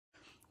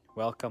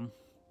Welcome.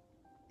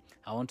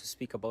 I want to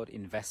speak about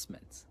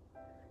investments.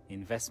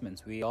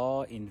 Investments. We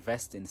all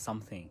invest in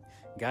something.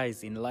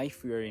 Guys, in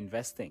life we are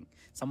investing.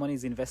 Someone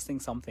is investing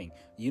something.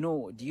 Do you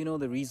know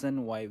the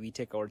reason why we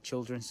take our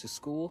children to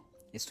school?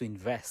 Is to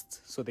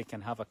invest so they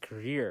can have a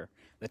career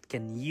that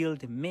can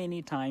yield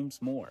many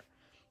times more.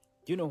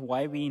 Do you know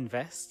why we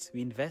invest?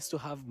 We invest to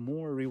have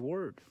more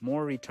reward,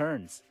 more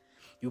returns.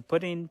 You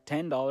put in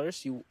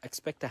 $10, you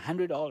expect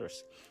 $100.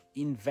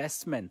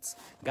 Investments.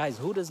 Guys,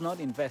 who does not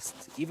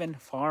invest? Even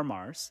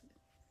farmers,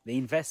 they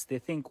invest. They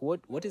think,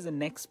 what is the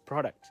next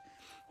product?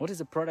 What is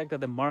the product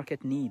that the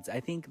market needs? I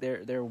think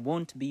there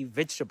won't be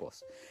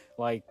vegetables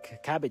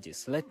like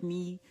cabbages. Let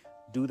me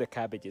do the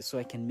cabbages so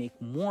I can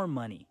make more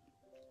money.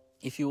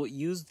 If you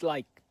used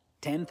like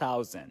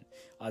 10,000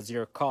 as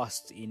your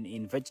cost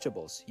in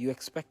vegetables, you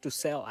expect to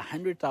sell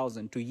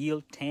 100,000 to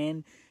yield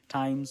 10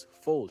 times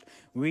fold.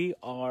 We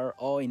are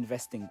all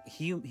investing.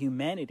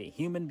 Humanity,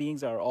 human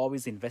beings are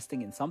always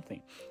investing in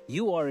something.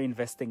 You are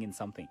investing in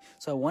something.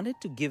 So I wanted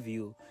to give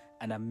you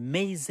an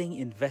amazing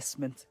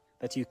investment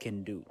that you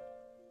can do.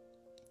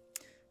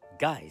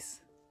 Guys,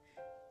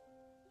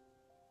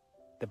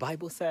 the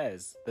Bible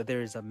says that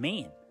there is a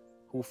man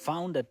who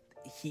found a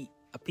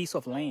piece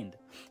of land.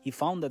 He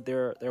found that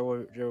there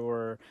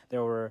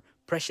were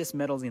precious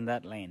metals in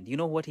that land. You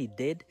know what he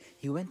did?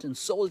 He went and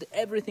sold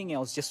everything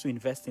else just to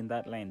invest in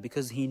that land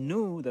because he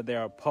knew that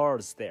there are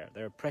pearls there.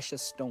 There are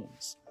precious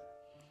stones.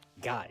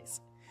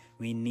 Guys,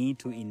 we need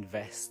to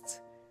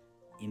invest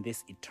in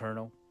this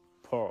eternal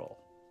pearl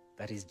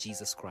that is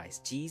Jesus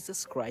Christ.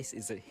 Jesus Christ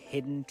is a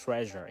hidden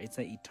treasure. It's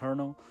an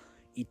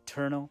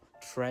eternal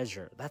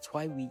treasure. That's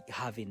why we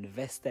have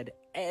invested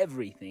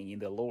everything in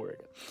the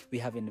Lord. We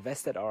have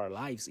invested our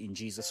lives in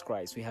Jesus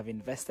Christ. We have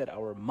invested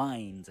our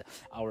minds,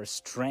 our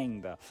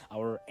strength,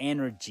 our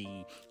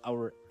energy,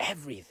 our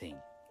everything.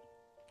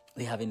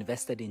 We have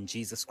invested in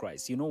Jesus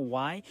Christ. You know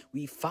why?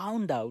 We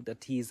found out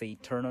that He is an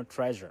eternal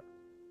treasure.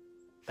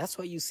 That's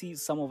why you see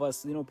some of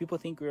us, people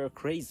think we are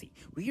crazy.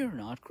 We are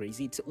not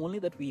crazy. It's only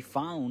that we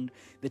found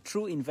the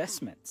true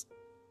investments.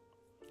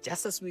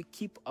 Just as we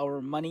keep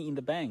our money in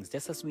the banks,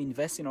 just as we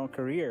invest in our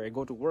career, I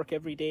go to work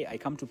every day, I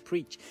come to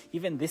preach.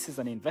 Even this is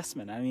an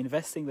investment. I'm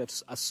investing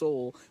that a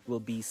soul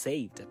will be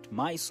saved. That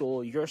my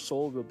soul, your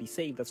soul will be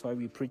saved. That's why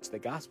we preach the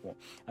gospel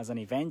as an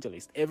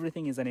evangelist.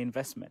 Everything is an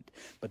investment.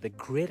 But the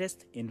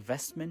greatest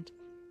investment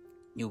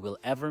you will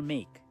ever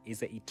make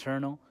is an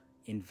eternal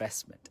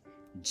investment.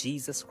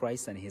 Jesus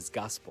Christ and His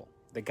gospel.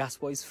 The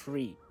gospel is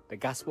free. The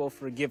gospel of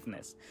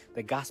forgiveness.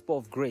 The gospel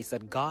of grace,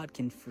 that God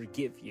can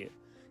forgive you.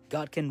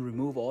 God can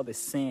remove all the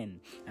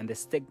sin and the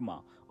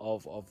stigma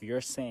of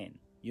your sin.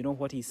 You know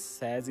what He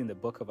says in the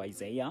book of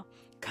Isaiah?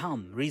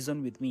 Come,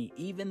 reason with me.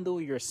 Even though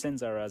your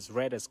sins are as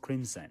red as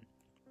crimson,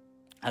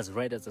 as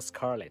red as a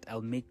scarlet,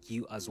 I'll make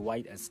you as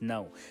white as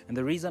snow. And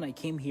the reason I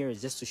came here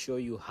is just to show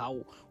you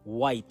how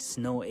white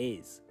snow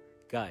is.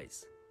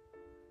 Guys,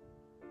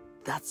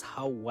 that's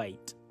how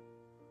white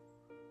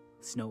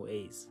snow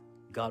is.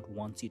 God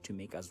wants you to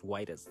make as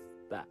white as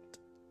that.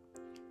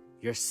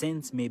 Your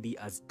sins may be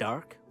as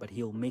dark, but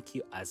He'll make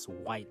you as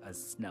white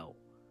as snow.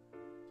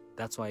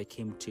 That's why I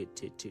came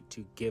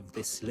to give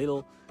this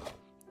little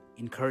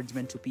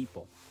encouragement to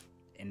people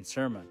in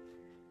sermon.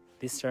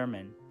 This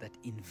sermon, that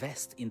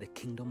invest in the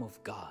kingdom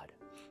of God.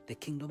 The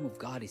kingdom of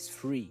God is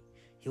free.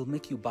 He'll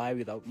make you buy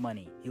without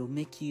money. He'll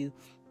make you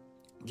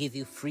give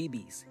you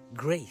freebies,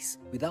 grace,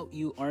 without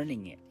you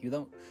earning it.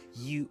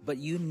 But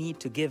you need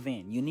to give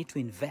in. You need to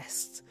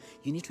invest.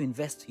 You need to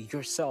invest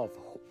yourself,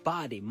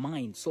 body,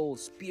 mind, soul,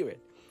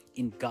 spirit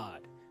in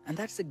God. And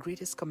that's the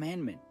greatest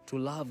commandment, to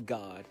love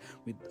God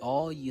with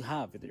all you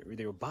have, with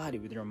your body,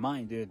 with your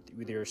mind,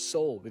 with your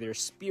soul, with your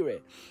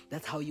spirit.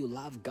 That's how you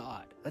love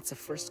God. That's the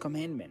first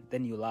commandment.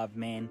 Then you love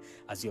man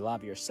as you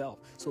love yourself.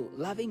 So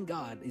loving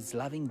God is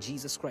loving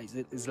Jesus Christ.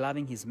 It is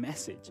loving His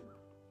message.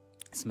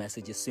 His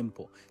message is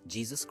simple.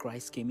 Jesus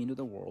Christ came into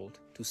the world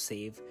to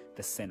save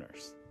the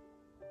sinners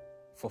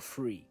for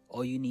free.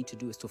 All you need to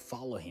do is to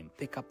follow Him.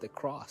 Pick up the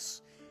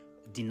cross.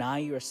 Deny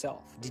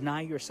yourself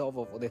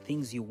of the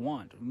things you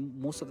want.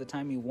 Most of the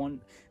time you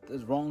want the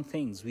wrong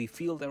things. We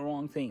feel the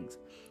wrong things.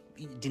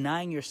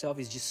 Denying yourself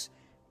is just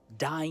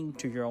dying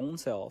to your own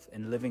self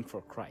and living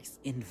for Christ.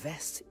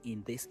 Invest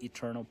in this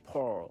eternal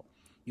pearl.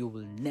 You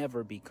will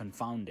never be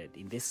confounded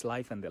in this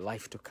life and the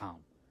life to come.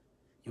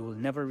 You will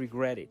never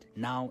regret it,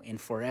 now and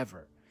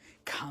forever.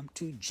 Come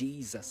to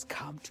Jesus.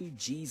 Come to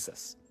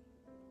Jesus.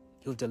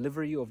 He'll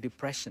deliver you of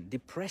depression.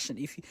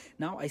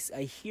 Now I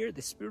hear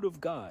the Spirit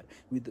of God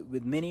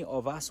with many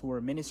of us who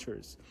are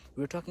ministers.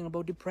 We're talking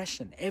about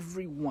depression.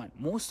 Everyone,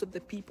 most of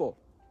the people,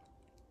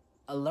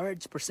 a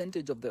large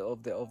percentage of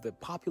the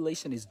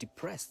population is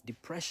depressed.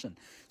 Depression,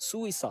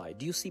 suicide.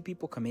 Do you see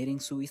people committing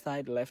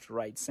suicide left,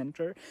 right,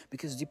 center?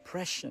 Because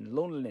depression,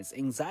 loneliness,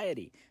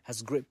 anxiety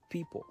has gripped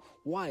people.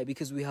 Why?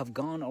 Because we have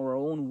gone our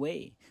own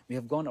way. We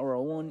have gone our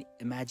own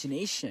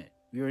imagination.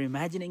 We are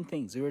imagining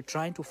things. We are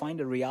trying to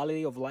find a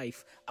reality of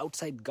life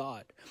outside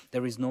God.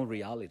 There is no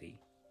reality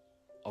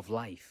of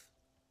life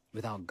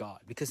without God,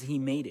 because he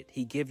made it.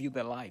 He gave you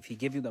the life. He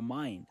gave you the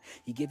mind.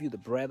 He gave you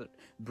the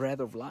breath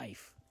of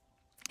life.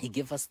 He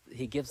gives us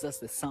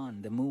the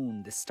sun, the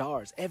moon, the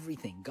stars,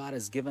 everything. God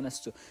has given us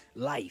to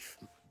life.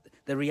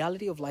 The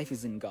reality of life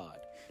is in God.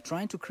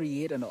 Trying to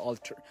create an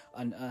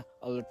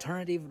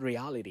alternative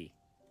reality,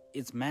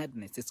 it's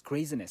madness, it's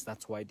craziness.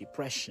 That's why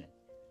depression,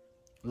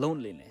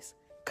 loneliness.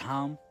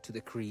 Come to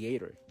the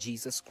Creator,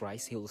 Jesus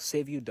Christ. He will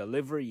save you,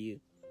 deliver you,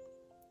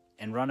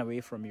 and run away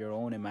from your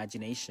own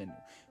imagination,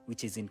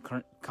 which is in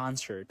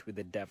concert with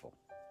the devil.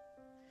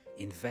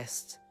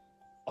 Invest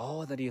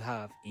all that you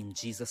have in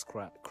Jesus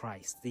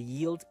Christ. The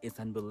yield is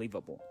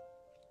unbelievable.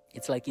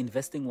 It's like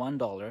investing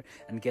 $1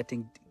 and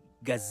getting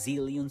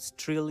gazillions,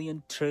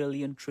 trillion,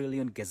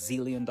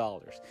 gazillion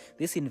dollars.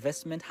 This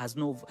investment has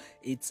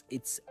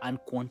it's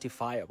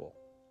unquantifiable.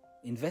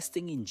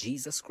 Investing in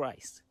Jesus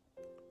Christ.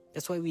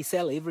 That's why we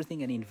sell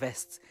everything and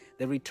invest.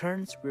 The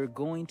returns we're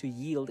going to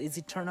yield is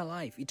eternal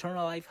life.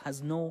 Eternal life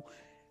has no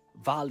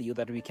value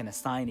that we can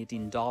assign it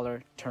in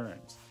dollar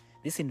terms.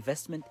 This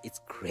investment, it's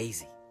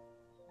crazy.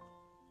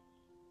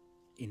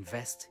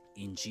 Invest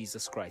in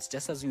Jesus Christ.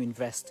 Just as you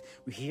invest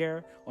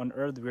here on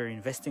earth, we're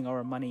investing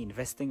our money,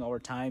 investing our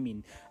time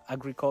in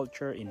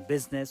agriculture, in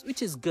business,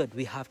 which is good.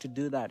 We have to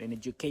do that. In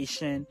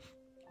education,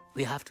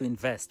 we have to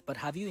invest. But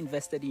have you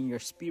invested in your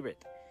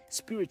spirit,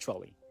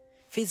 spiritually?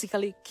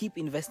 Physically, keep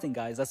investing,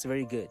 guys. That's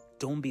very good.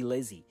 Don't be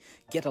lazy.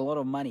 Get a lot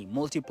of money.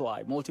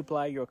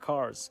 Multiply your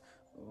cars,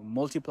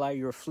 multiply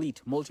your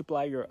fleet,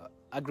 multiply your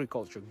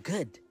agriculture.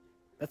 Good.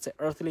 That's an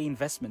earthly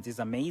investment. It's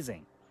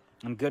amazing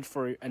and good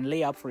and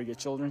lay up for your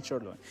children.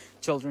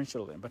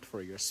 But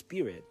for your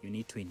spirit, you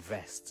need to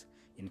invest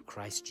in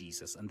Christ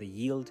Jesus, and the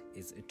yield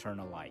is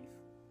eternal life.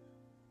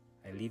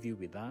 I leave you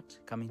with that.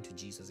 Coming to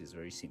Jesus is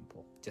very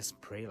simple. Just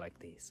pray like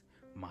this.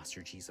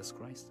 Master Jesus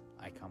Christ,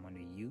 I come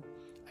unto you.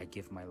 I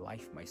give my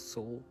life, my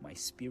soul, my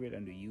spirit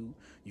unto you.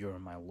 You are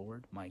my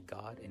Lord, my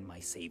God, and my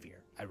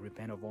Savior. I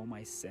repent of all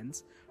my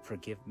sins.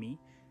 Forgive me.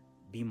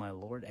 Be my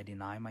Lord. I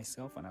deny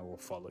myself, and I will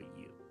follow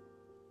you.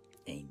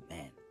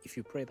 Amen. If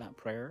you pray that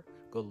prayer,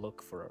 go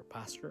look for our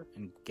pastor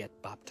and get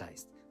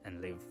baptized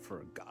and live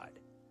for God.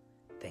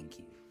 Thank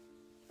you.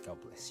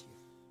 God bless you.